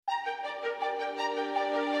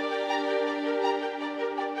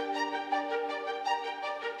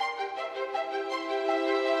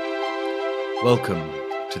Welcome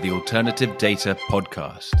to the Alternative Data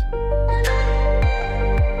Podcast.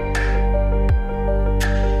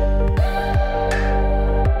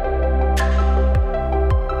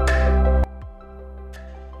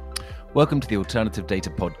 Welcome to the Alternative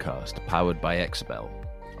Data Podcast, powered by Exabel.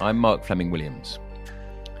 I'm Mark Fleming-Williams.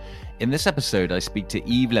 In this episode, I speak to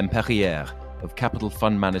Yves Lemperriere of Capital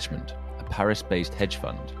Fund Management, a Paris-based hedge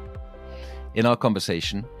fund. In our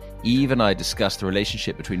conversation, Yves and I discuss the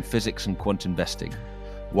relationship between physics and quant investing,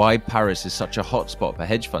 why Paris is such a hotspot for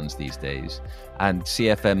hedge funds these days, and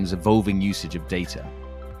CFM's evolving usage of data.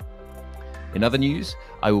 In other news,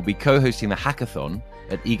 I will be co-hosting the hackathon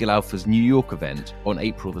at Eagle Alpha's New York event on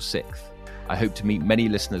April the 6th. I hope to meet many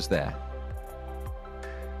listeners there.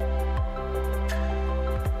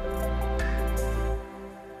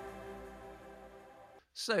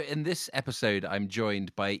 So in this episode, I'm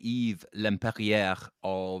joined by Yves Lemperriere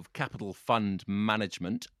of Capital Fund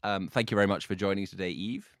Management. Thank you very much for joining us today,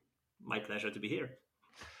 Yves. My pleasure to be here.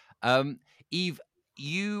 Yves,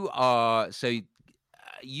 you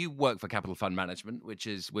work for Capital Fund Management, which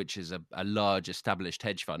is a large established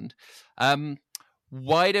hedge fund.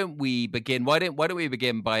 Why don't we begin by,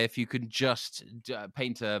 if you could just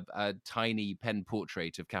paint a tiny pen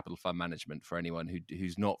portrait of Capital Fund Management for anyone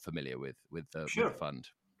who's not familiar with the fund.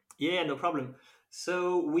 Yeah, no problem.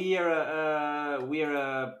 So we are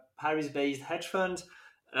a Paris-based hedge fund.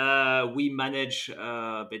 We manage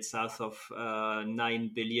a bit south of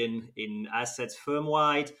 9 billion in assets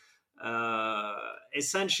firm-wide.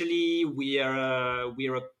 Essentially, we are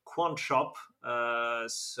a quant shop. We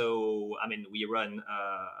run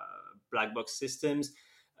black box systems.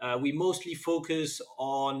 We mostly focus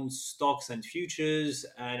on stocks and futures,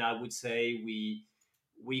 and I would say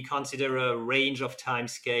we consider a range of time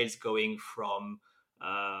scales going from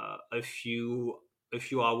a few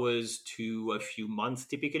hours to a few months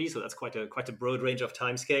typically. So that's quite a broad range of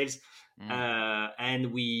time scales.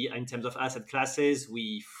 And we, in terms of asset classes,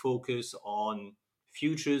 we focus on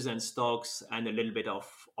futures and stocks and a little bit of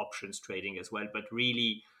options trading as well, but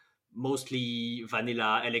really mostly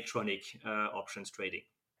vanilla electronic options trading.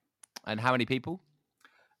 And how many people?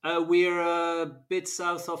 We're a bit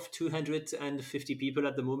south of 250 people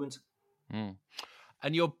at the moment.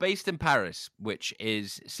 And you're based in Paris, which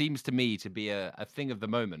seems to me to be a thing of the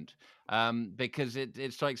moment, because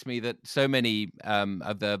it strikes me that so many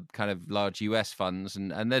of the kind of large US funds,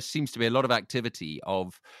 and there seems to be a lot of activity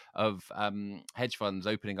of hedge funds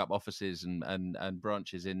opening up offices and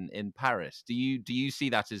branches in Paris. Do you see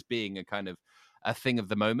that as being a kind of a thing of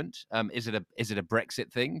the moment? Is it a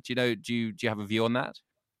Brexit thing? Do you have a view on that?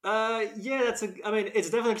 It's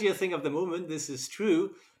definitely a thing of the moment. This is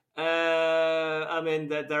true.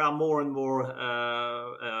 There are more and more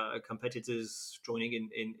competitors joining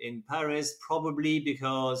in Paris, probably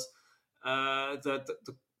because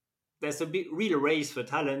there's a real race for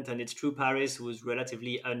talent, and it's true Paris was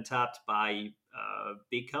relatively untapped by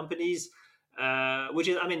big companies. Which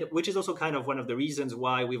is also kind of one of the reasons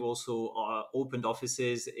why we've also opened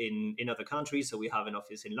offices in other countries. So we have an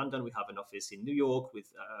office in London, we have an office in New York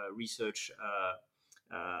with research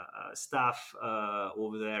staff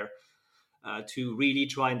over there to really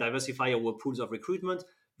try and diversify our pools of recruitment.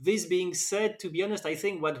 This being said, to be honest, I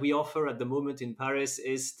think what we offer at the moment in Paris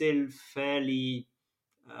is still fairly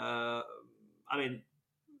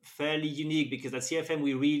unique, because at CFM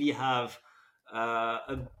we really have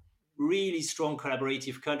a really strong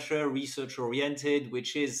collaborative culture, research oriented,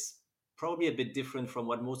 which is probably a bit different from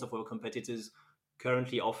what most of our competitors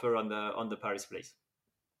currently offer on the Paris place.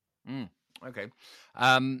 Okay.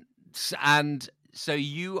 And so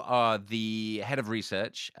you are the head of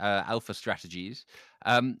research, Alpha Strategies.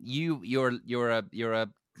 You're a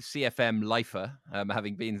CFM lifer,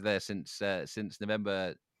 having been there since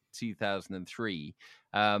November 2003,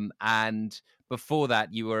 and before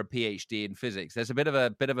that you were a PhD in physics. There's a bit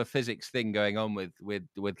of a physics thing going on with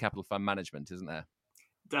Capital Fund Management, isn't there?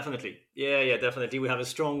 Definitely, yeah, definitely. We have a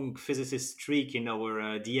strong physicist streak in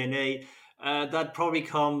our DNA. That probably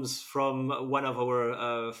comes from one of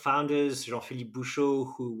our founders, Jean-Philippe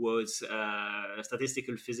Bouchot, who was a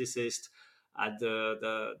statistical physicist at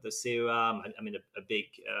the CEA, a big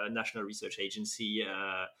national research agency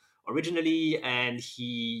originally, and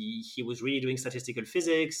he was really doing statistical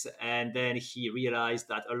physics, and then he realized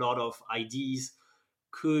that a lot of ideas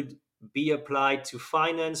could be applied to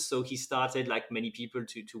finance, so he started, like many people,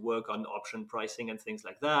 to work on option pricing and things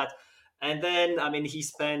like that. And then, he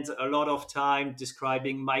spent a lot of time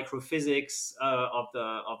describing microphysics of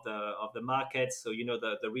the market. So,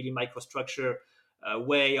 the really microstructure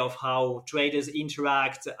way of how traders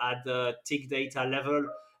interact at the tick data level.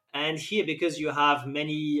 And here, because you have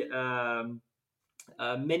many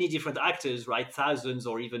many different actors, right? Thousands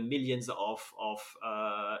or even millions of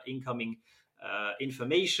incoming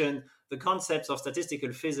information, the concepts of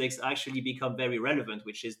statistical physics actually become very relevant,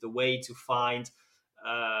 which is the way to find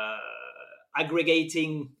uh,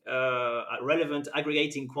 aggregating relevant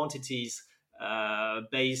aggregating quantities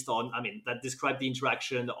based on, I mean, that describe the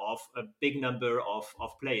interaction of a big number of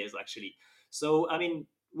players, actually. So, I mean,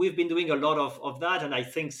 we've been doing a lot of that, and I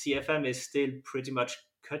think CFM is still pretty much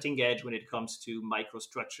cutting edge when it comes to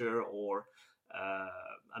microstructure or,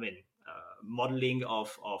 modeling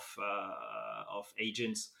of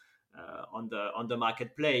agents on the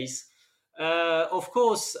marketplace. Of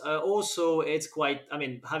course, also it's quite. I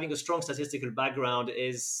mean, having a strong statistical background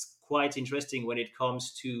is quite interesting when it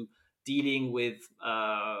comes to dealing with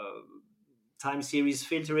time series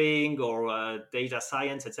filtering or data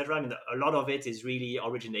science, etc. I mean, a lot of it is really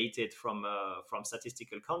originated from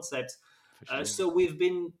statistical concepts. For sure. So we've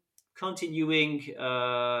been continuing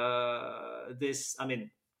this. I mean,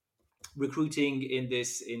 recruiting in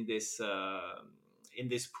this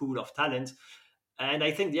pool of talent, and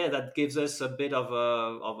I think, yeah, that gives us a bit of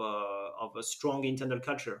a strong internal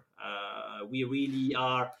culture. We really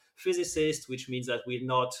are physicists, which means that we're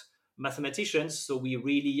not mathematicians. So we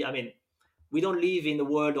really, I mean, we don't live in the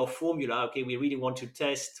world of formula. Okay, we really want to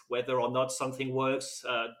test whether or not something works.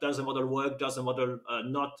 Does the model work? Does the model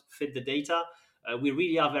not fit the data? We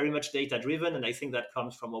really are very much data driven, and I think that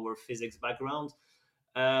comes from our physics background.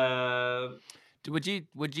 Would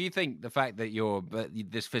you think the fact that you're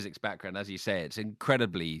this physics background, as you say, it's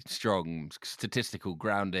incredibly strong statistical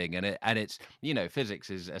grounding, and it's physics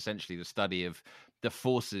is essentially the study of the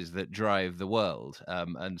forces that drive the world,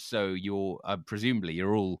 and so you're presumably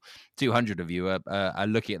you're all 200 of you are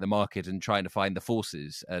looking at the market and trying to find the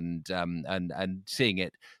forces and seeing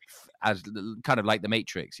it as kind of like the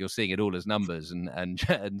Matrix. You're seeing it all as numbers and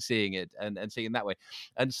and seeing it and seeing it that way.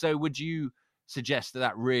 And so would you suggest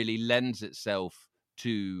that really lends itself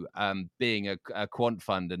to being a quant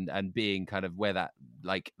fund and being kind of where that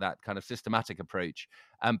kind of systematic approach,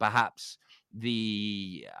 and perhaps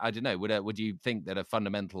I don't know, would you think that a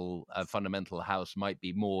fundamental house might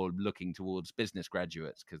be more looking towards business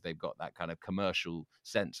graduates because they've got that kind of commercial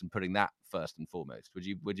sense and putting that first and foremost?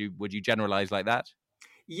 Would you generalize like that?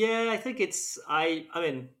 Yeah, I think it's. I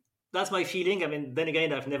mean, that's my feeling. I mean, then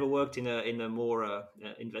again, I've never worked in a more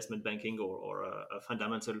investment banking or a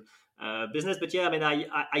fundamental business. But yeah, I mean,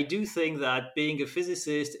 I do think that being a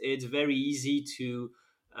physicist, it's very easy to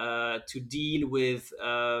deal with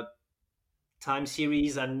time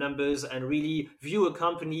series and numbers and really view a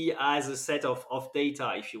company as a set of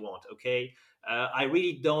data, if you want. Okay, I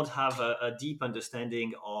really don't have a deep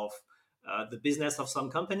understanding of the business of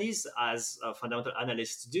some companies as fundamental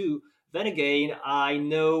analysts do. Then again, I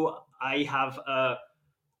know I have a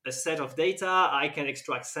set of data. I can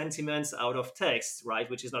extract sentiments out of text, right?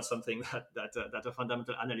 Which is not something that a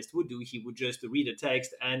fundamental analyst would do. He would just read a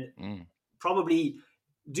text and probably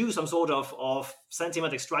do some sort of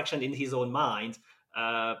sentiment extraction in his own mind.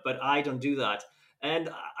 But I don't do that. And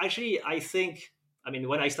actually, I think, I mean,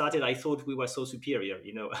 when I started, I thought we were so superior,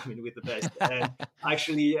 I mean, with the best. And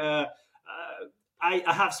actually,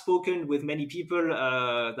 I have spoken with many people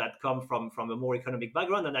that come from a more economic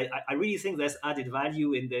background, and I really think there's added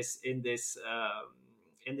value in this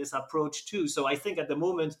approach too. So I think at the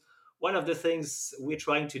moment, one of the things we're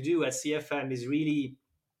trying to do at CFM is really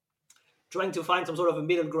trying to find some sort of a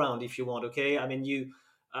middle ground, if you want. Okay, I mean, you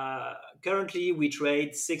currently we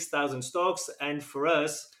trade 6,000 stocks, and for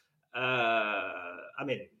us, I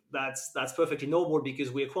mean, that's perfectly normal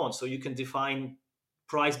because we're quant, so you can define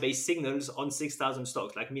price-based signals on 6,000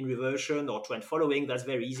 stocks, like mean reversion or trend following. That's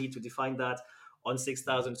very easy to define that on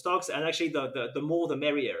 6,000 stocks, and actually, the more the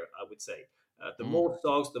merrier, I would say. The more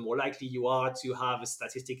stocks, the more likely you are to have a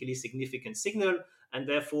statistically significant signal, and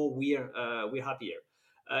therefore we're happier.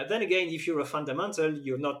 Then again, if you're a fundamental,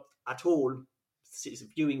 you're not at all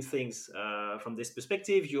viewing things from this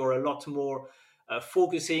perspective. You're a lot more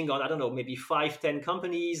focusing on, I don't know, maybe 5, 10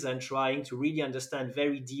 companies and trying to really understand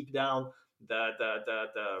very deep down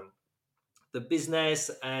the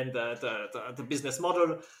business and the business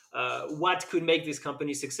model. What could make this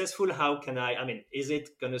company successful? How can I mean, is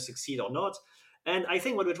it going to succeed or not? And I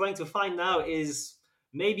think what we're trying to find now is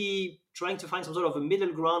maybe trying to find some sort of a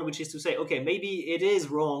middle ground, which is to say, okay, maybe it is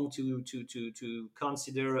wrong to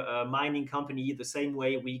consider a mining company the same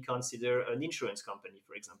way we consider an insurance company,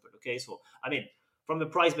 for example. Okay, so I mean, from a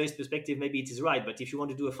price-based perspective, maybe it is right, but if you want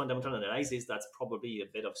to do a fundamental analysis, that's probably a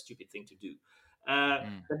bit of a stupid thing to do.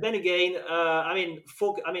 But then again, I mean,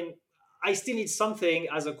 I still need something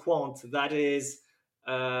as a quant that is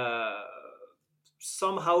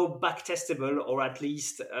somehow backtestable, or at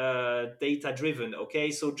least data driven.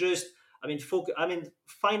 Okay, so just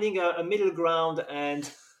finding a middle ground and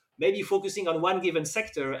maybe focusing on one given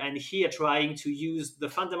sector, and here trying to use the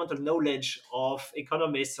fundamental knowledge of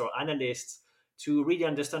economists or analysts to really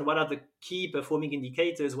understand what are the key performing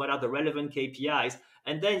indicators, what are the relevant KPIs,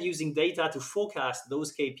 and then using data to forecast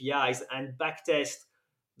those KPIs and backtest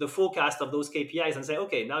the forecast of those KPIs and say,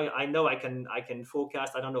 okay, now I know I can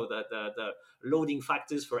forecast, I don't know, the loading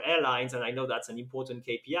factors for airlines, and I know that's an important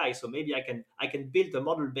KPI. So maybe I can build a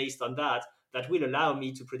model based on that will allow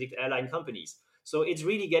me to predict airline companies. So it's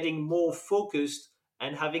really getting more focused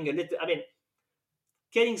and having a little,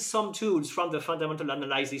 getting some tools from the fundamental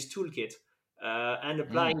analysis toolkit and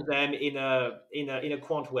applying them in a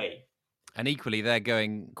quant way. And equally, they're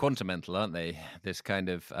going quantamental, aren't they? This kind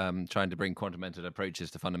of trying to bring quantamental approaches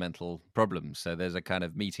to fundamental problems. So there's a kind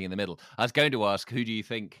of meeting in the middle. I was going to ask, who do you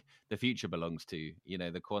think the future belongs to? You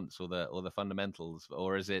know, the quants or the fundamentals,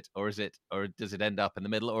 or does it end up in the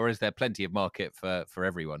middle, or is there plenty of market for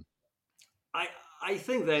everyone? I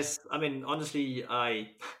think there's, honestly,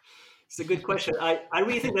 it's a good question. I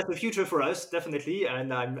really think that's the future for us, definitely,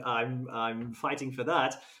 and I'm fighting for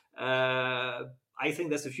that. I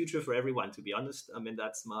think that's the future for everyone, to be honest.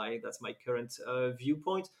 That's my current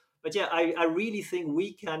viewpoint. But yeah, I really think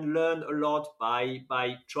we can learn a lot by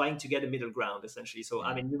trying to get a middle ground, essentially. So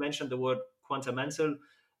you mentioned the word quantamental,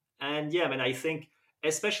 and yeah, I think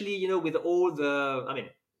especially with all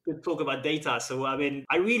the to talk about data. So I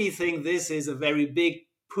really think this is a very big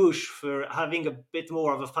push for having a bit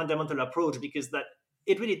more of a fundamental approach, because that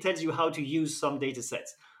it really tells you how to use some data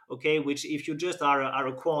sets. Okay, which if you just are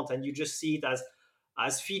a quant and you just see it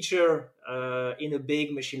as feature in a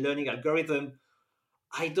big machine learning algorithm,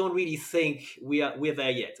 I don't really think we're there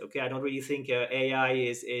yet. Okay, I don't really think AI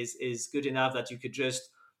is good enough that you could just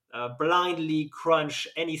blindly crunch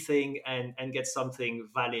anything and get something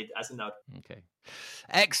valid as an output. Okay.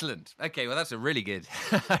 Excellent. Okay, well, that's a really good.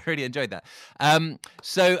 I really enjoyed that.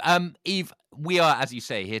 Yves, we are, as you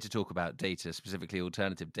say, here to talk about data, specifically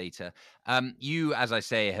alternative data. You, as I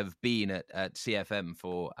say, have been at CFM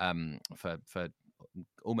for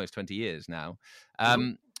almost 20 years now.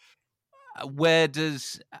 How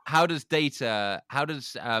does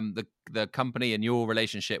the company and your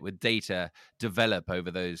relationship with data develop over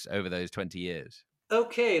those 20 years?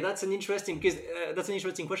 Okay, that's an interesting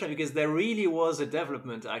question, because there really was a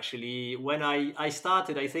development actually. When I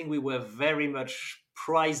started, I think we were very much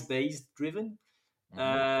price based driven,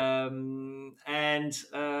 and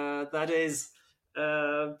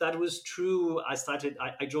that was true. I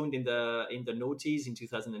joined in the noughties in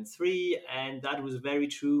 2003, and that was very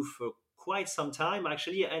true for quite some time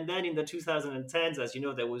actually. And then in the 2010s, as you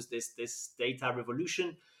know, there was this data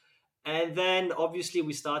revolution. And then obviously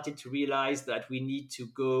we started to realize that we need to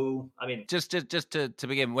go. Just to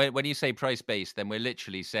begin, when you say price based, then we're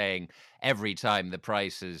literally saying every time the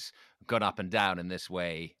price has gone up and down in this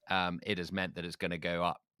way, it has meant that it's going to go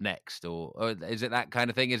up next, or is it that kind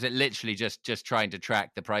of thing? Is it literally just trying to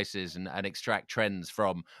track the prices and extract trends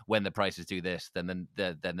from when the prices do this, then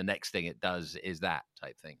the next thing it does is that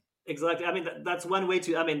type thing? Exactly. That's one way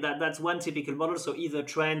to. That's one typical model. So either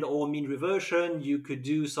trend or mean reversion. You could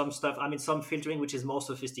do some stuff. Some filtering, which is more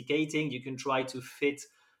sophisticating. You can try to fit,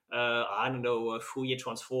 Fourier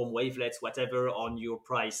transform, wavelets, whatever, on your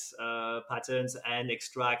price patterns and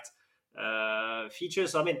extract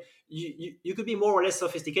features. So you could be more or less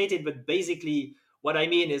sophisticated, but basically, what I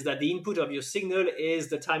mean is that the input of your signal is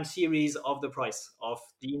the time series of the price of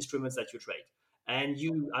the instruments that you trade. And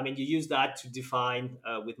you use that to define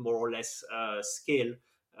with more or less scale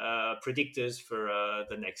predictors for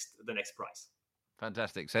the next price.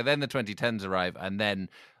 Fantastic. So then the 2010s arrive, and then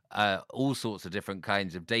all sorts of different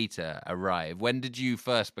kinds of data arrive. When did you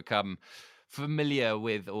first become familiar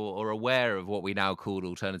with or aware of what we now call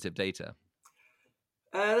alternative data?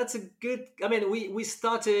 That's a good. We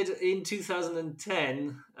started in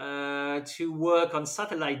 2010 to work on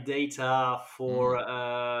satellite data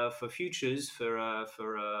for futures, for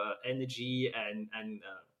energy and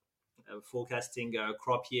forecasting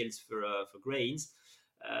crop yields for grains.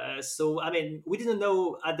 So we didn't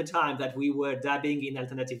know at the time that we were dabbing in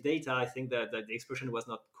alternative data. I think that the expression was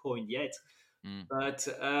not coined yet, but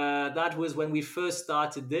that was when we first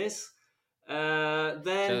started this.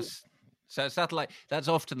 Then. So satellite, that's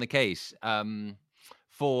often the case.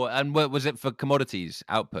 Was it for commodities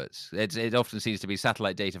outputs? It often seems to be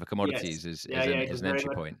satellite data for commodities is an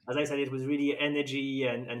entry point. As I said, it was really energy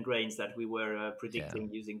and grains that we were predicting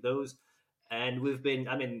using those. And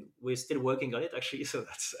we're still working on it actually. So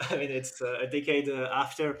that's, it's a decade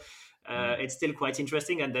after. It's still quite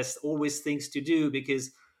interesting, and there's always things to do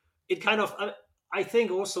because it kind of. I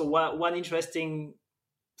think also one interesting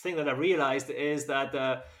thing that I realized is that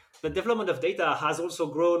the development of data has also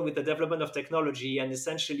grown with the development of technology. And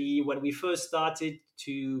essentially, when we first started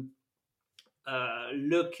to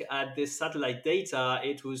look at this satellite data,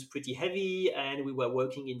 it was pretty heavy, and we were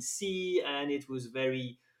working in C, and it was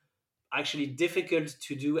very actually difficult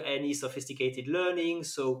to do any sophisticated learning.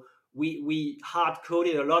 So we hard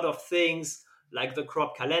coded a lot of things like the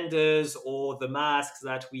crop calendars or the masks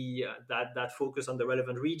that we that focus on the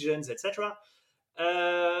relevant regions, etc.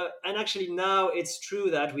 And actually now it's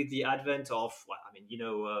true that with the advent of, well, I mean,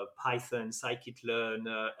 Python, scikit-learn,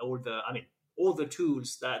 all the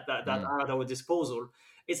tools that are at our disposal,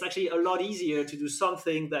 it's actually a lot easier to do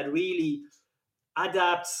something that really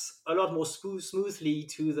adapts a lot more smoothly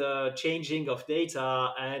to the changing of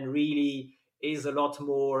data and really is a lot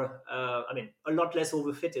more, a lot less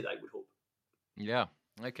overfitted, I would hope. Yeah.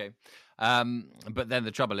 Okay. But then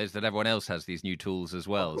the trouble is that everyone else has these new tools as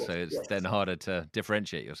well, Course, so it's yes. then harder to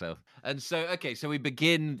differentiate yourself. And so, okay, so we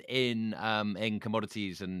begin in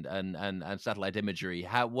commodities and satellite imagery.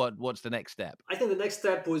 What's the next step? I think the next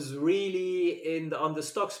step was really on the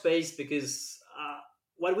stock space, because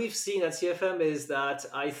what we've seen at CFM is that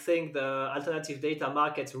I think the alternative data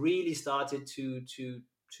market really started to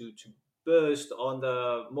burst on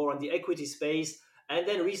the equity space. And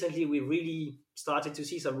then recently we really started to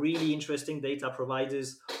see some really interesting data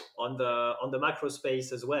providers on the macro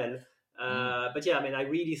space as well. But yeah, I mean, I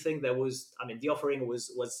really think the offering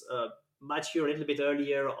was mature a little bit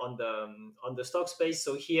earlier on the stock space.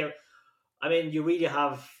 So here, I mean, you really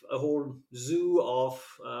have a whole zoo of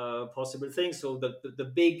possible things. So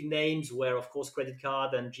the big names were, of course, credit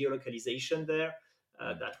card and geolocalization there.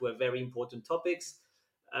 That were very important topics.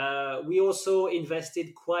 We also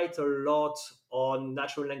invested quite a lot on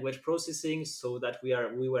natural language processing, so that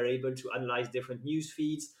we were able to analyze different news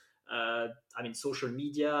feeds. Social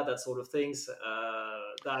media, that sort of things.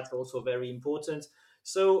 That's also very important.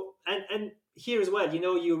 So and here as well,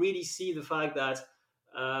 you really see the fact that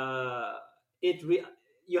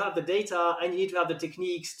you have the data, and you need to have the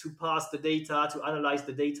techniques to parse the data, to analyze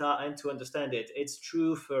the data, and to understand it. It's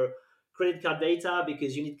true for credit card data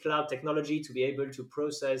because you need cloud technology to be able to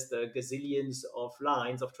process the gazillions of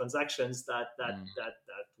lines of transactions that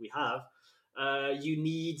we have. You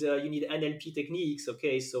need NLP techniques.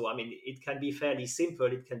 Okay, so I mean, it can be fairly simple.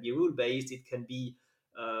 It can be rule based. It can be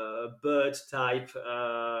BERT type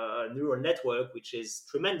neural network, which is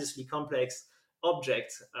tremendously complex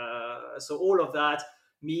object. So all of that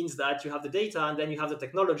means that you have the data, and then you have the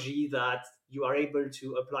technology that you are able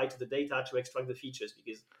to apply to the data to extract the features.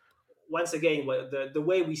 Because once again, the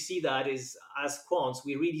way we see that is, as quants,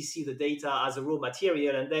 we really see the data as a raw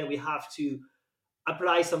material, and then we have to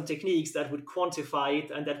apply some techniques that would quantify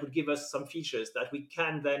it and that would give us some features that we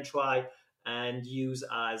can then try and use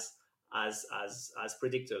as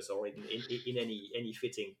predictors or in any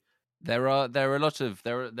fitting. There are a lot of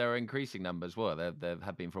there are increasing numbers. Well, there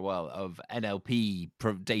have been for a while, of NLP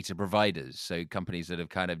data providers. So companies that have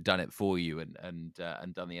kind of done it for you and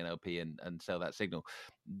done the NLP and sell that signal.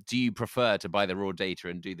 Do you prefer to buy the raw data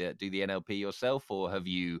and do the NLP yourself, or have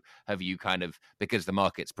you kind of, because the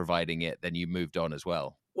market's providing it, then you moved on as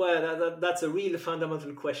well? Well, that's a real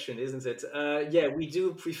fundamental question, isn't it? Yeah, we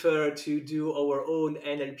do prefer to do our own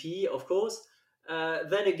NLP, of course.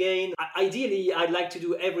 Then again, ideally, I'd like to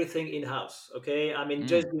do everything in-house. Okay, I mean,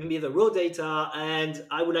 just give me the raw data, and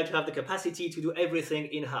I would like to have the capacity to do everything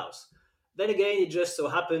in-house. Then again, it just so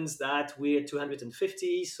happens that we're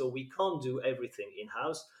 250, so we can't do everything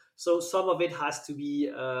in-house. So some of it has to be,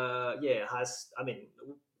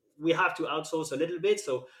 we have to outsource a little bit.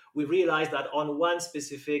 So we realized that on one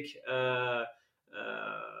specific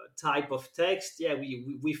type of text,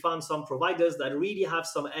 we found some providers that really have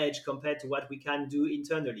some edge compared to what we can do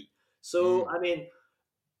internally. So I mean,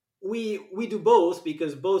 we do both,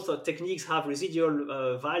 because both techniques have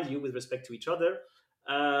residual value with respect to each other.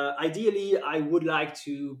 Ideally, I would like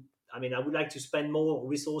to spend more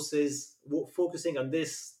resources focusing on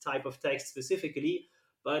this type of text specifically.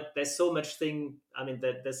 But there's so much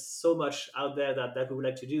there's so much out there that we would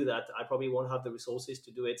like to do that I probably won't have the resources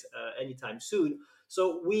to do it anytime soon.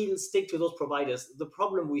 So we'll stick to those providers. The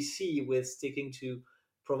problem we see with sticking to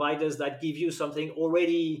providers that give you something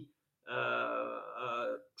already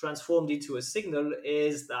transformed into a signal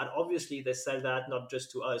is that obviously they sell that not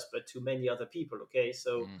just to us but to many other people. Okay,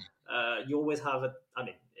 so you always have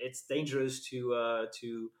it's dangerous to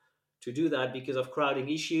do that because of crowding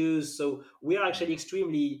issues. So we are actually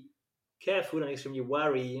extremely careful and extremely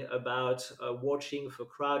wary about watching for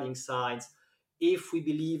crowding signs if we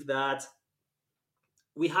believe that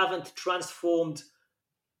we haven't transformed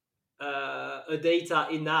a data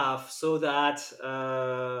enough so that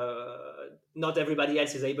not everybody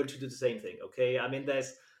else is able to do the same thing. Okay, I mean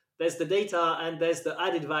there's the data and there's the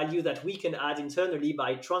added value that we can add internally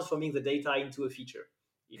by transforming the data into a feature.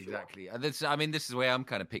 Exactly. This is the way I'm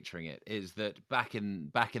kind of picturing it, is that back in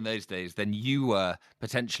those days, then you were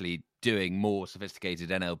potentially doing more sophisticated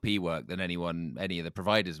NLP work than any of the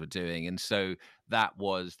providers were doing. And so that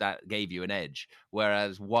gave you an edge.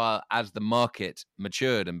 Whereas as the market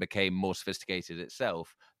matured and became more sophisticated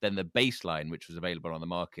itself, then the baseline which was available on the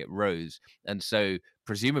market rose. And so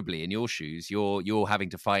presumably in your shoes, you're having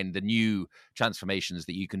to find the new transformations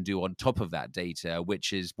that you can do on top of that data,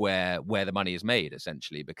 which is where the money is made,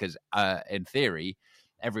 essentially, because in theory,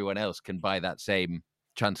 everyone else can buy that same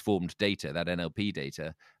transformed data, that NLP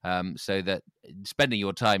data, so that spending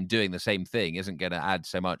your time doing the same thing isn't going to add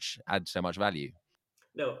so much value.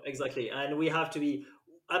 No, exactly. And we have to be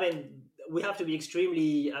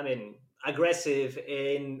extremely, aggressive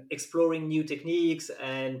in exploring new techniques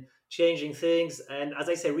and changing things. And as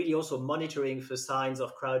I say, really also monitoring for signs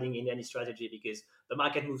of crowding in any strategy, because the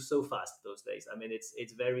market moves so fast those days. I mean,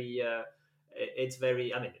 it's very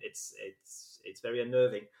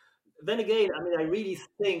unnerving. Then again, I really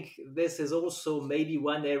think this is also maybe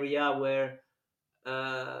one area where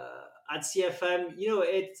at CFM,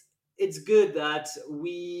 it's good that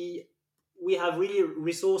we have really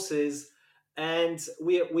resources and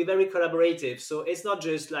we're very collaborative. So it's not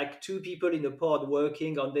just like two people in a pod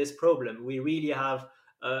working on this problem. We really have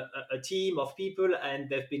a team of people, and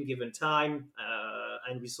they've been given time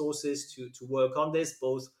and resources to work on this,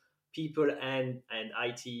 both people and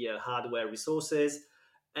IT hardware resources.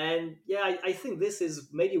 And yeah, I think this is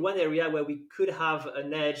maybe one area where we could have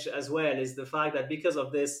an edge as well, is the fact that because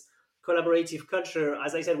of this collaborative culture,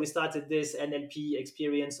 as I said, we started this NLP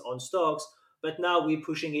experience on stocks, but now we're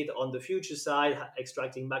pushing it on the future side,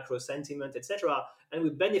 extracting macro sentiment, etc. And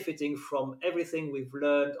we're benefiting from everything we've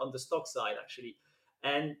learned on the stock side, actually.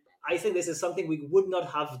 And I think this is something we would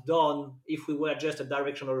not have done if we were just a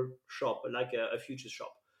directional shop, like a futures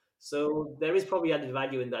shop. So there is probably added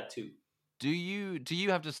value in that too. Do you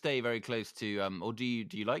have to stay very close to, or do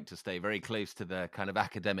you like to stay very close to the kind of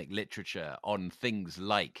academic literature on things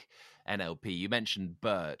like NLP? You mentioned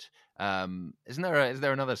Bert. Is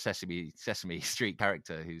there another Sesame Street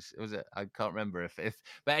character was it? I can't remember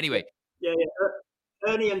but anyway. Yeah.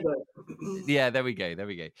 Ernie and Bert. Yeah, there we go.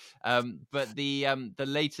 But the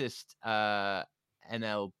latest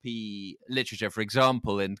NLP literature, for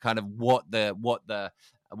example, in kind of what the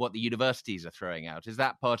universities are throwing out, is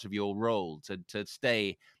that part of your role to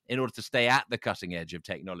stay, in order to stay at the cutting edge of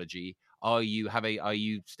technology? Are you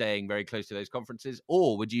staying very close to those conferences,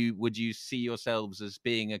 or would you see yourselves as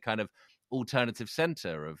being a kind of alternative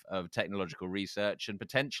center of technological research, and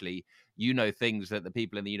potentially things that the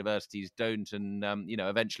people in the universities don't, and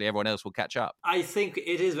eventually everyone else will catch up? I think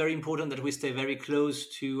it is very important that we stay very close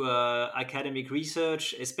to academic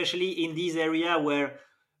research, especially in these areas where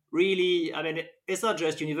really, it's not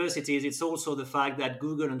just universities, it's also the fact that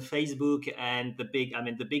Google and Facebook and the big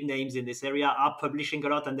names in this area are publishing a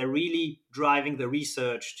lot, and they're really driving the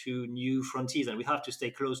research to new frontiers, and we have to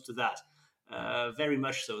stay close to that. Very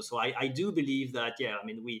much so. So I do believe that,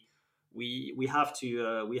 we have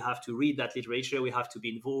to read that literature. We have to be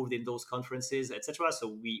involved in those conferences, etc. So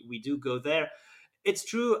we do go there. It's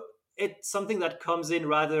true. It's something that comes in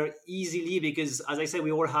rather easily because, as I said,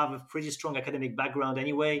 we all have a pretty strong academic background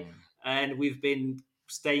anyway, and we've been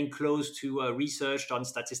staying close to research on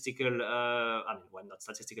statistical, not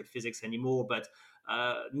statistical physics anymore, but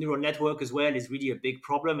neural network as well is really a big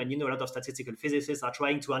problem. And a lot of statistical physicists are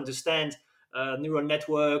trying to understand neural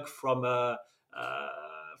network from a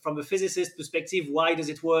physicist perspective. Why does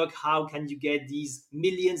it work? How can you get these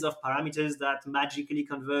millions of parameters that magically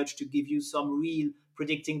converge to give you some real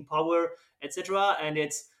predicting power, etc.? And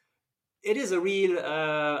it is a real,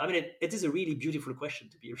 it is a really beautiful question,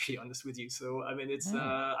 to be really honest with you. So,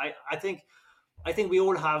 I think we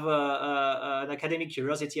all have an academic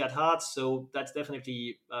curiosity at heart. So that's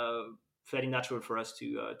definitely fairly natural for us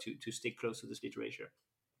to stick close to this literature.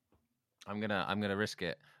 I'm gonna risk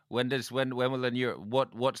it. When will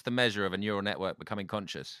what's the measure of a neural network becoming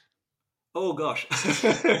conscious? Oh gosh,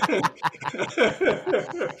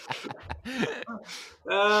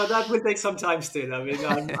 that will take some time still.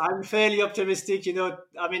 I'm fairly optimistic.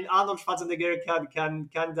 Arnold Schwarzenegger can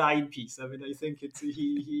die in peace. I think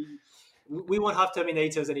we won't have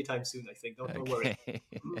Terminators anytime soon. I think. Don't worry.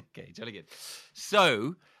 Okay, jolly good.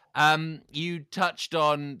 So, You touched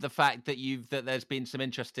on the fact that there's been some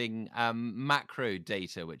interesting macro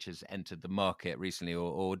data which has entered the market recently,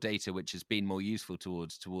 or data which has been more useful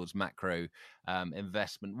towards macro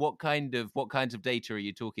investment. What kinds of data are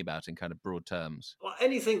you talking about in kind of broad terms? Well,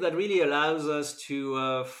 anything that really allows us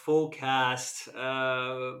to forecast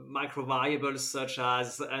micro variables such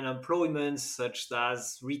as unemployment, such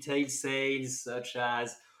as retail sales, such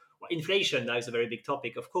as inflation. Now is a very big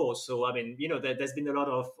topic, of course. So, I mean, there's been a lot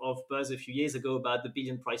of buzz a few years ago about the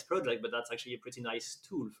billion price project, but that's actually a pretty nice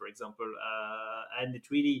tool, for example. And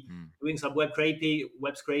it's really doing some web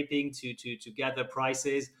scraping to gather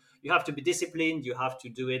prices. You have to be disciplined. You have to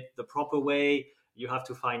do it the proper way. You have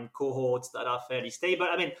to find cohorts that are fairly stable.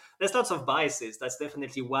 I mean, there's lots of biases. That's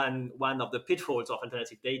definitely one of the pitfalls of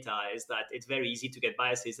alternative data, is that it's very easy to get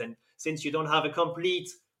biases. And since you don't have a complete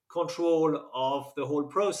control of the whole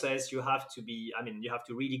process, you have to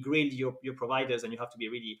really grill your providers, and you have to be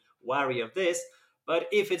really wary of this. But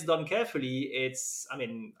if it's done carefully, I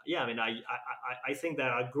think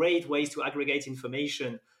there are great ways to aggregate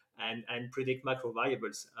information and predict macro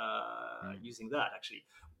variables using that, actually.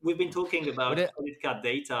 We've been talking about credit card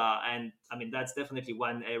data, and I mean, that's definitely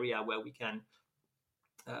one area where we can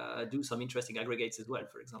do some interesting aggregates as well,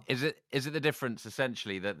 for example. Is it the difference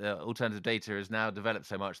essentially that the alternative data has now developed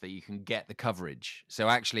so much that you can get the coverage? So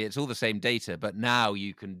actually it's all the same data, but now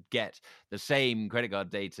you can get the same credit card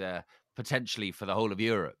data potentially for the whole of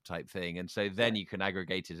Europe type thing. And so then you can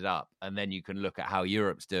aggregate it up, and then you can look at how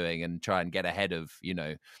Europe's doing and try and get ahead of,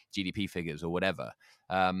 GDP figures or whatever.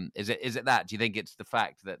 Is it that? Do you think it's the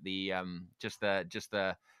fact that the just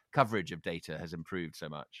the coverage of data has improved so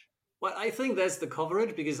much? Well, I think that's the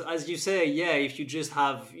coverage, because as you say, if you just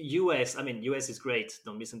have US is great,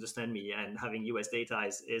 don't misunderstand me, and having US data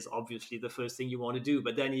is obviously the first thing you want to do.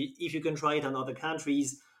 But then if you can try it on other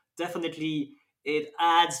countries, definitely it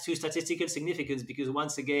adds to statistical significance, because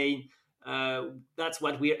once again, that's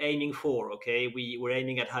what we're aiming for, okay? We're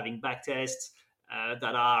aiming at having backtests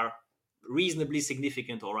that are reasonably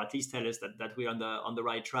significant, or at least tell us that we're on the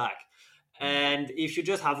right track. And if you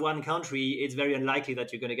just have one country, it's very unlikely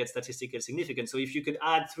that you're going to get statistical significance. So if you could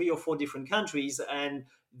add 3 or 4 different countries, and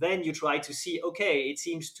then you try to see, okay, it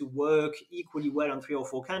seems to work equally well on 3 or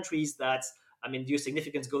 4 countries, your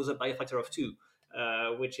significance goes up by a factor of 2,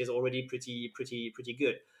 which is already pretty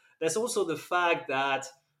good. There's also the fact that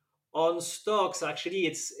on stocks, actually,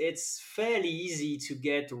 it's fairly easy to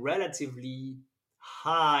get relatively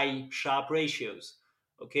high Sharpe ratios,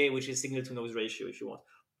 okay, which is signal to noise ratio, if you want.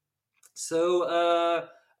 So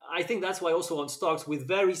I think that's why also on stocks with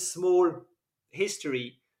very small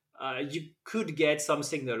history, you could get some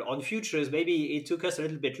signal. On futures, maybe it took us a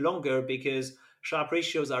little bit longer because Sharpe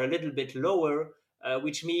ratios are a little bit lower,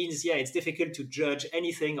 which means, it's difficult to judge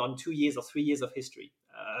anything on 2 years or 3 years of history.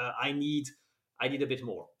 I need a bit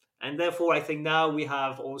more. And therefore, I think now we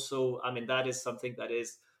have also, that is something that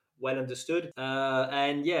is well understood.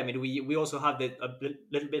 We also have a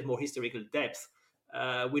little bit more historical depth,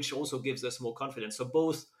 which also gives us more confidence. So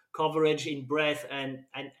both coverage in breadth and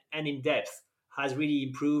in depth has really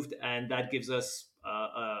improved, and that gives us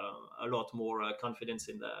a lot more confidence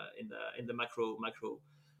in the macro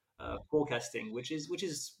forecasting, which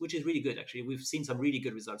is really good. Actually, we've seen some really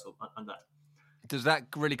good results on that. Does that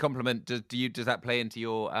really complement? Does that play into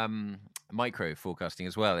your micro forecasting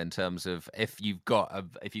as well, in terms of if you've got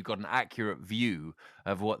an accurate view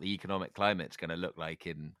of what the economic climate's going to look like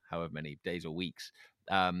in however many days or weeks,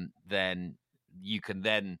 then you can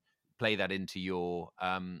then play that into your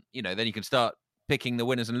then you can start picking the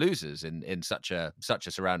winners and losers in such a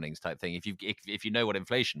surroundings type thing. If you know what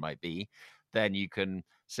inflation might be, then you can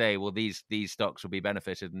say, well, these stocks will be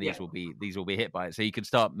benefited and these will be hit by it. So you can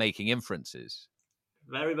start making inferences.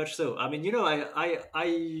 Very much so. I mean,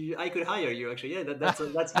 I could hire you, actually. Yeah, that's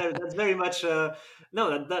very much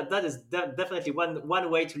that is definitely one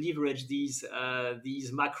way to leverage these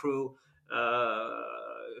macro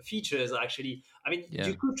features. Actually, I mean,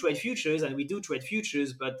 you could trade futures, and we do trade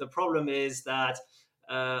futures, but the problem is that,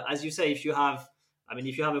 as you say, if you have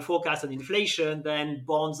a forecast on inflation, then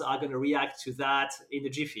bonds are going to react to that in a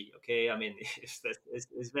jiffy. Okay, I mean,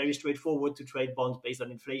 it's very straightforward to trade bonds based on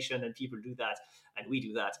inflation, and people do that, and we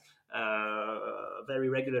do that very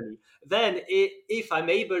regularly. Then, if I'm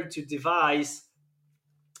able to devise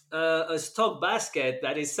a stock basket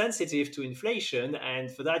that is sensitive to inflation, and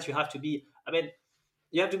for that you have to be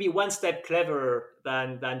one step cleverer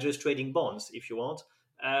than just trading bonds, if you want.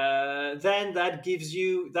 Then that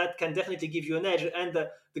can definitely give you an edge. And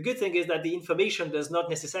the good thing is that the information does not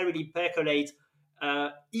necessarily percolate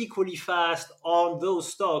equally fast on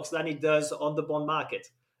those stocks than it does on the bond market.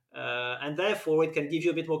 And therefore it can give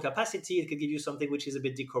you a bit more capacity. It can give you something which is a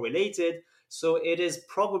bit decorrelated. So it is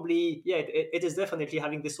probably, it is definitely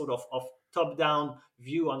having this sort of top-down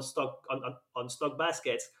view on on stock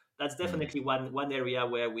baskets. That's definitely one area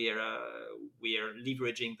where we are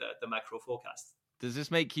leveraging the macro forecast. Does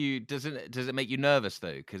this make you does it make you nervous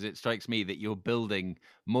though? Because it strikes me that you're building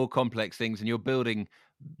more complex things and you're building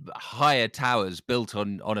higher towers built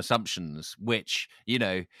on assumptions, which, you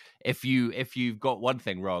know, if you've got one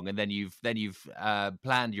thing wrong and then you've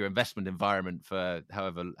planned your investment environment for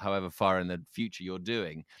however far in the future you're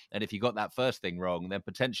doing, and if you got that first thing wrong, then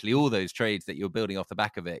potentially all those trades that you're building off the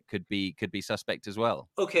back of it could be suspect as well.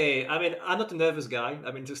 Okay, I mean, I'm not a nervous guy.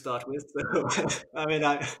 I mean, to start with, so, I mean,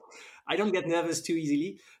 I don't get nervous too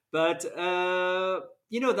easily. But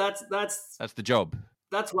that's the job.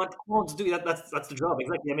 That's what quants do. That's the job,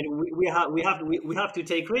 exactly. I mean, we have to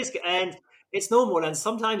take risk, and it's normal. And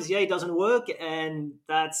sometimes, it doesn't work, and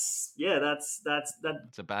that's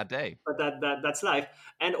a bad day. But that's life.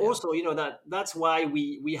 And also, that's why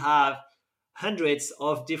we have hundreds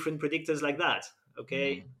of different predictors like that.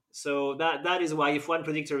 Okay. So that is why if one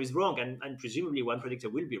predictor is wrong, and presumably one predictor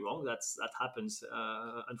will be wrong, that happens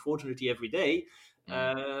unfortunately every day.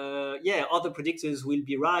 Other predictors will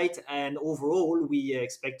be right, and overall we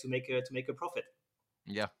expect to make a profit.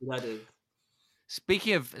 Yeah, that is.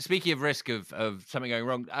 Speaking of risk of something going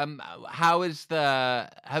wrong, how is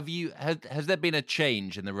has there been a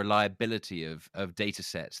change in the reliability of data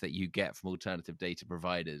sets that you get from alternative data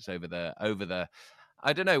providers over the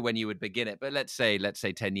I don't know when you would begin it, but let's say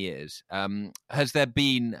 10 years. Have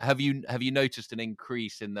you noticed an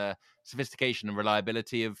increase in the sophistication and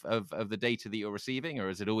reliability of the data that you're receiving, or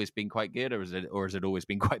has it always been quite good, or has it always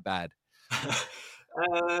been quite bad?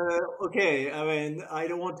 Okay, I mean, I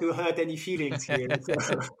don't want to hurt any feelings here. So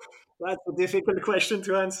that's a difficult question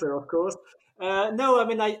to answer, of course. No, I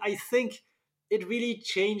mean, I think it really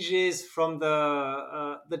changes from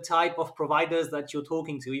the type of providers that you're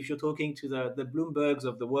talking to. If you're talking to the Bloombergs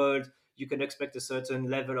of the world, you can expect a certain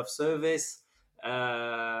level of service.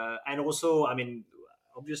 And also, I mean,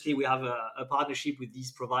 obviously we have a partnership with these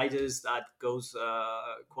providers that goes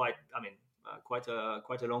quite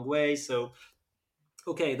a long way. So,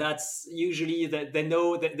 okay, that's usually that they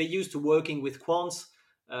know that they're used to working with quants.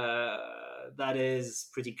 That is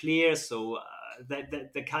pretty clear. So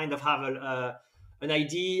they kind of have an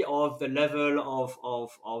idea of the level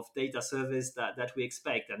of data service that we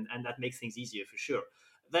expect, and that makes things easier for sure.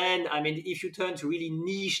 Then, I mean, if you turn to really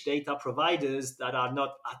niche data providers that are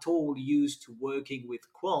not at all used to working with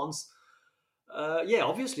quants,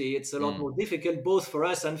 obviously it's a lot more difficult both for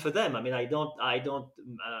us and for them. I mean, I don't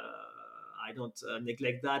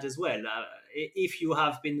neglect that as well. If you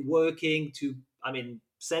have been working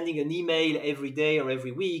sending an email every day or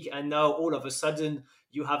every week, and now all of a sudden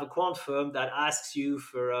you have a quant firm that asks you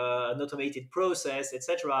for an automated process,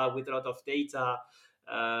 etc., with a lot of data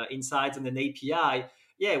insights and an API,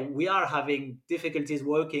 we are having difficulties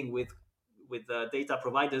working with data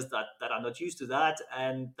providers that are not used to that,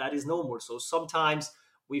 and that is normal. So sometimes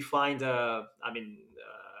we find,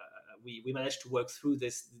 we manage to work through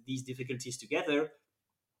these difficulties together.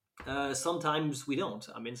 Sometimes we don't.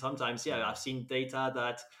 I mean, sometimes, I've seen data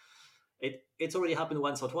that it's already happened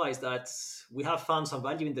once or twice that we have found some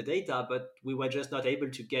value in the data, but we were just not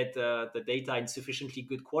able to get the data in sufficiently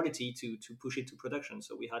good quality to push it to production.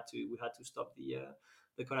 So we had to stop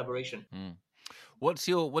the collaboration. What's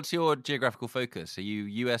your geographical focus? Are you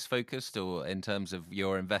US focused, or in terms of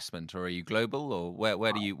your investment, or are you global, or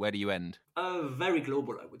where do you end? Very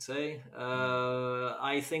global, I would say.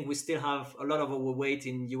 I think we still have a lot of our weight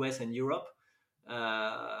in US and Europe,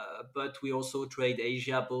 but we also trade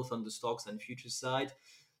Asia, both on the stocks and futures side.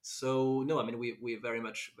 So no, I mean, we're very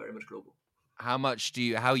much global. How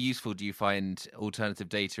useful do you find alternative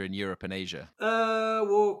data in Europe and Asia?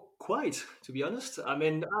 Well, quite, to be honest. I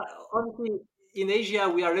mean, honestly, in Asia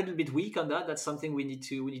we are a little bit weak on that. That's something we need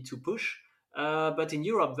to push. But in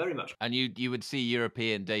Europe, very much. And you would see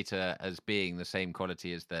European data as being the same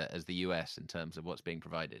quality as the US in terms of what's being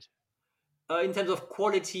provided? In terms of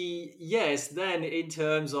quality, yes. Then in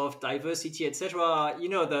terms of diversity, etc.,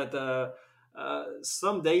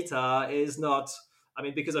 some data is not. I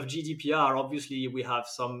mean, because of GDPR, obviously we have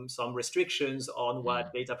some restrictions on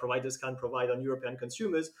what data providers can provide on European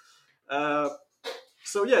consumers. There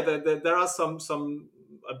are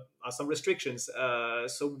some restrictions.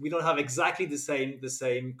 So we don't have exactly the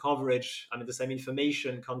same coverage. I mean, the same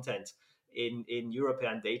information content in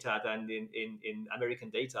European data than in American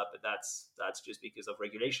data, but that's just because of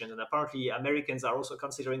regulation. And apparently Americans are also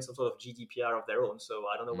considering some sort of GDPR of their own. So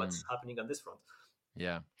I don't know what's happening on this front.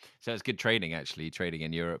 Yeah, so it's good training actually, trading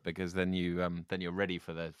in Europe, because then you're ready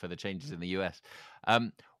for the changes in the US.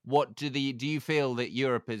 What do you feel that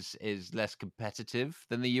Europe is less competitive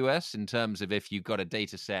than the US in terms of, if you've got a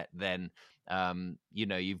data set, then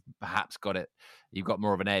you've perhaps you've got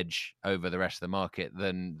more of an edge over the rest of the market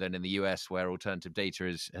than in the US, where alternative data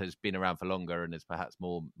has been around for longer and is perhaps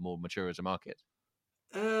more mature as a market?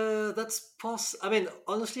 I mean,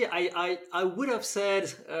 honestly, I would have said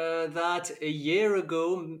that a year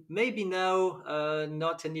ago. Maybe now,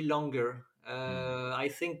 not any longer. I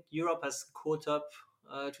think Europe has caught up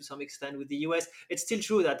to some extent with the US. It's still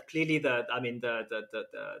true that clearly the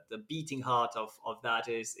beating heart of that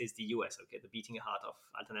is the US. Okay, the beating heart of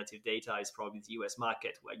alternative data is probably the US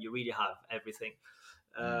market, where you really have everything.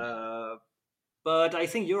 But I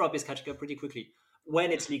think Europe is catching up pretty quickly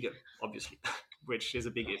when it's legal, obviously, which is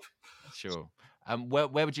a big if. Sure. Where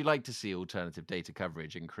would you like to see alternative data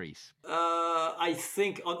coverage increase? I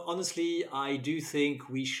think, honestly, I do think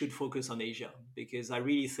we should focus on Asia, because I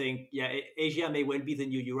really think, Asia may well be the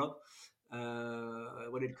new Europe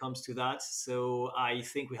when it comes to that. So I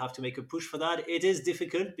think we have to make a push for that. It is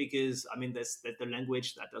difficult because, I mean, there's the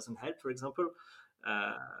language that doesn't help, for example.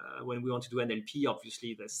 When we want to do NLP,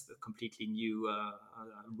 obviously, there's the completely new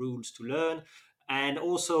rules to learn. And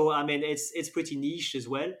also, I mean, it's pretty niche as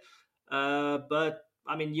well. But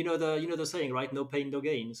I mean, you know the saying, right? No pain, no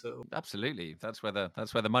gain. So absolutely, that's where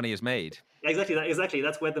the money is made. Exactly.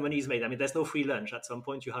 That's where the money is made. I mean, there's no free lunch. At some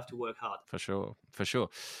point, you have to work hard. For sure.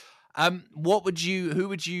 Who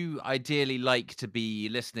would you ideally like to be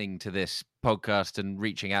listening to this podcast and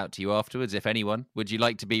reaching out to you afterwards, if anyone? Would you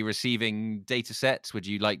like to be receiving data sets? Would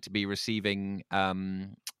you like to be receiving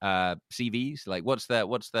CVs? Like, what's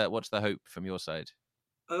the hope from your side?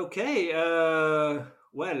 Okay.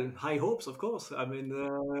 Well, high hopes, of course. I mean,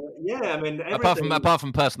 I mean, everything. Apart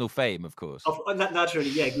from personal fame, of course. Naturally,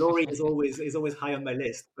 yeah. Glory is always high on my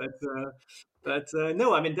list. But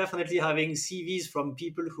no, I mean, definitely having CVs from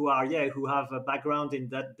people who have a background in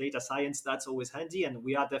that data science, that's always handy, and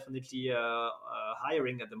we are definitely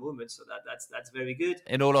hiring at the moment, so that's very good.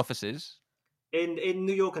 In all offices? In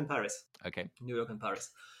New York and Paris. Okay. New York and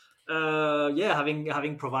Paris.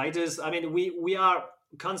 Having providers. I mean, we are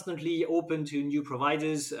constantly open to new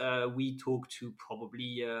providers. We talk to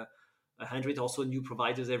probably 100 or so new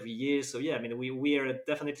providers every year. So yeah, I mean, we are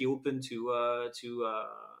definitely open to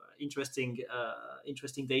interesting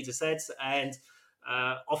data sets. And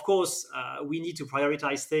of course, we need to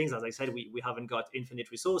prioritize things. As I said, we haven't got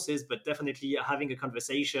infinite resources, but definitely having a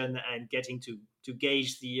conversation and getting to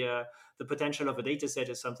gauge the potential of a data set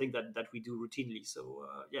is something that we do routinely. So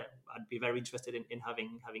I'd be very interested in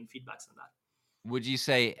having feedbacks on that. Would you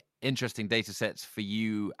say interesting data sets for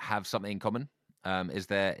you have something in common? Is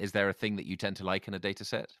there a thing that you tend to like in a data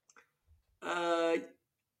set?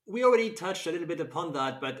 We already touched a little bit upon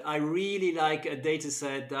that, but I really like a data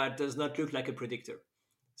set that does not look like a predictor.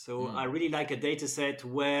 So I really like a data set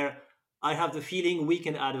where I have the feeling we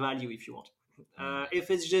can add value if you want. If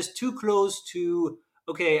it's just too close to,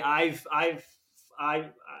 okay,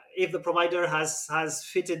 if the provider has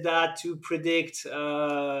fitted that to predict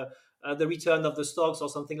the return of the stocks or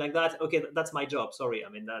something like that, okay, that's my job. Sorry, I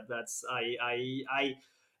mean I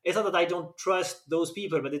it's not that I don't trust those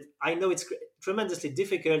people, but I know it's tremendously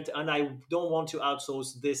difficult, and I don't want to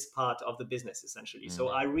outsource this part of the business, essentially. So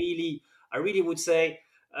I really would say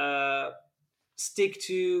stick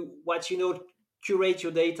to what you know. Curate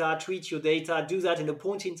your data, treat your data, do that in a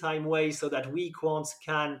point-in-time way so that we quants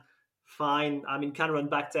can run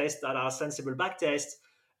backtests that are sensible backtests,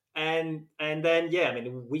 and then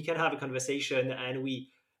we can have a conversation and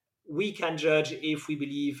we can judge if we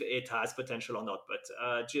believe it has potential or not.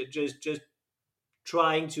 But just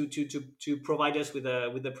trying to provide us with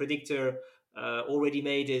a predictor already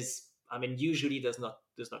made usually does not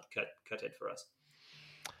cut it for us.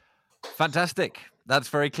 Fantastic. That's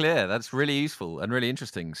very clear. That's really useful and really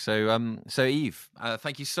interesting. So, Yves,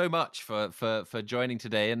 thank you so much for joining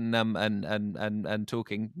today and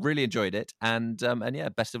talking. Really enjoyed it, and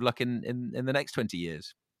best of luck in the next 20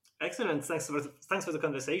 years. Excellent. Thanks for the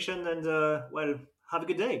conversation, and have a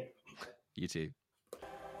good day. You too.